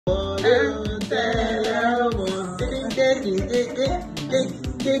Hi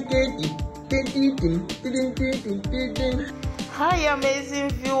amazing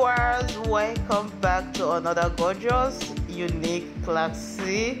viewers, welcome back to another gorgeous, unique,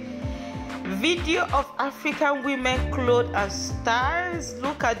 classy video of African women clothes and styles.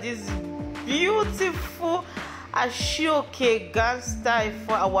 Look at this beautiful Asoebi gown style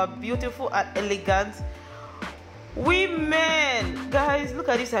for our beautiful and elegant women. Guys, look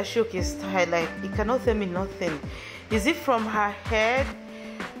at this Asoebi style. Like, it cannot tell me nothing. Is it from her head,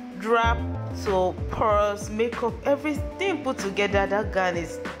 drap to purse, makeup, everything put together? That gown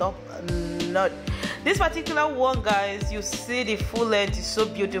is top notch. This particular one, guys, you see the full length is so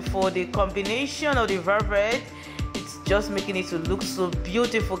beautiful. The combination of the velvet, it's just making it to look so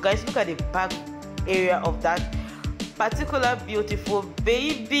beautiful. Guys, look at the back area of that particular beautiful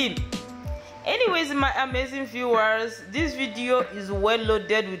baby. Anyways, my amazing viewers, this video is well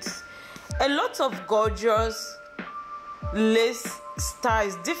loaded with a lot of gorgeous lace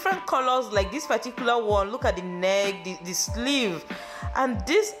styles, different colors. Like this particular one, look at the neck, the sleeve, and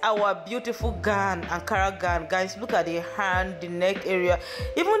this our beautiful gown, Ankara gown. Guys, look at the hand, the neck area,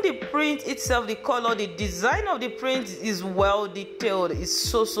 even the print itself, the color, the design of the print is well detailed. It's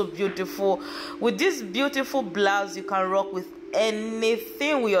so beautiful. With this beautiful blouse, you can rock with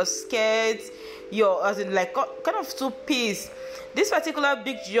anything, with your skirts, your like kind of two-piece. This particular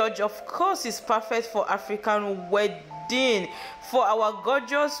big George, of course, is perfect for African wedding, for our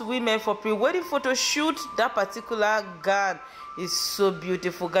gorgeous women, for pre-wedding photo shoot. That particular gown is so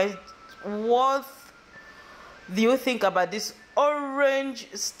beautiful. Guys, what do you think about this orange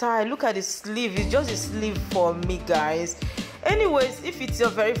style? Look at the sleeve. It's just a sleeve for me, guys. Anyways, if it's your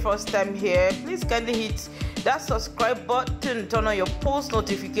very first time here, please kindly hit that subscribe button, turn on your post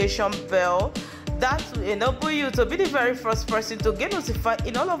notification bell. That will enable you to be the very first person to get notified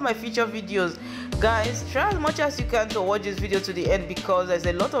in all of my future videos. Guys, try as much as you can to watch this video to the end, because there's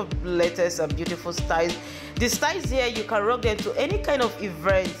a lot of latest and beautiful styles. The styles here, you can rock them to any kind of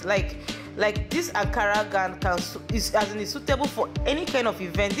event. Like this Ankara gown is suitable for any kind of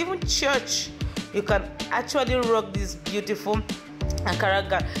event, even church. You can actually rock this beautiful Ankara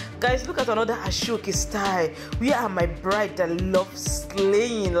gown. Guys, look at another Asoebi style. We are my bride that loves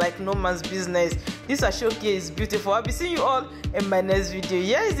slaying like no man's business. This Asoebi is beautiful. I'll be seeing you all in my next video.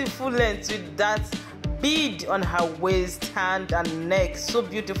 Here is the full length with that bead on her waist, hand and neck. So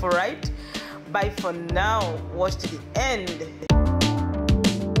beautiful, right? Bye for now. Watch to the end.